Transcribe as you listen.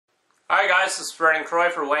Hi guys, this is Vernon Croy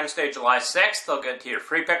for Wednesday, July 6th. I'll get to your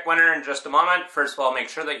free pick winner in just a moment. First of all, make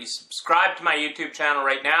sure that you subscribe to my YouTube channel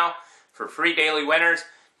right now for free daily winners.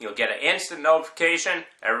 You'll get an instant notification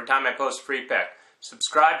every time I post a free pick.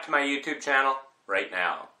 Subscribe to my YouTube channel right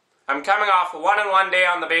now. I'm coming off a 1-1 day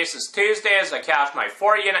on the basis Tuesday as I cashed my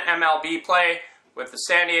 4-unit MLB play with the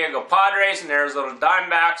San Diego Padres and Arizona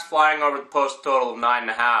Diamondbacks flying over the post total of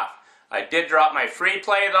 9.5. I did drop my free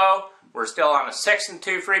play though. We're still on a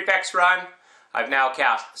 6-2 free picks run. I've now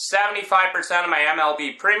cashed 75% of my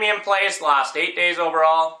MLB premium plays the last 8 days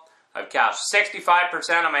overall. I've cashed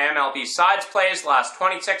 65% of my MLB sides plays the last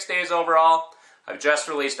 26 days overall. I've just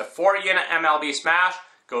released a 4-unit MLB smash.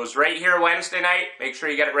 Goes right here Wednesday night. Make sure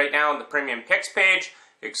you get it right now on the premium picks page,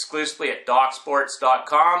 exclusively at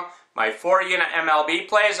DocSports.com. My 4-unit MLB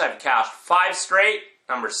plays, I've cashed 5 straight,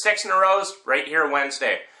 number 6 in a row, right here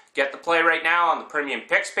Wednesday. Get the play right now on the premium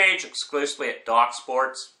picks page, exclusively at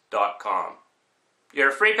DocSports.com.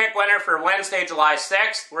 Your free pick winner for Wednesday, July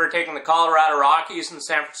 6th, we're taking the Colorado Rockies and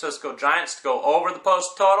San Francisco Giants to go over the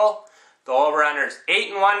post total. The over-under is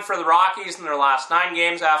 8-1 for the Rockies in their last 9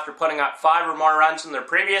 games after putting up 5 or more runs in their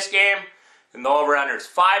previous game. And the over-under is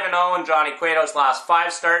 5-0 in Johnny Cueto's last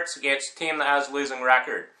 5 starts against a team that has a losing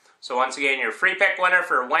record. So once again, your free pick winner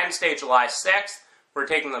for Wednesday, July 6th, we're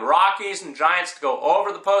taking the Rockies and Giants to go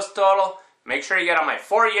over the post total. Make sure you get on my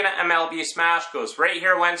 4-unit MLB smash. Goes right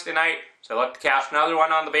here Wednesday night. So I look to cash another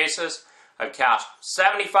one on the basis. I've cashed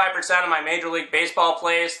 75% of my Major League Baseball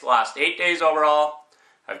plays the last 8 days overall.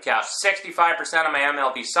 I've cashed 65% of my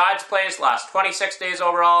MLB sides plays the last 26 days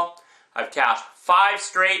overall. I've cashed 5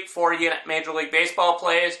 straight 4-unit Major League Baseball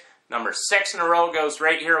plays. Number 6 in a row goes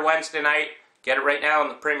right here Wednesday night. Get it right now on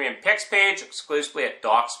the premium picks page, exclusively at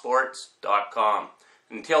DocSports.com.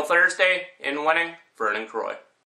 Until Thursday, in winning, Vernon Croy.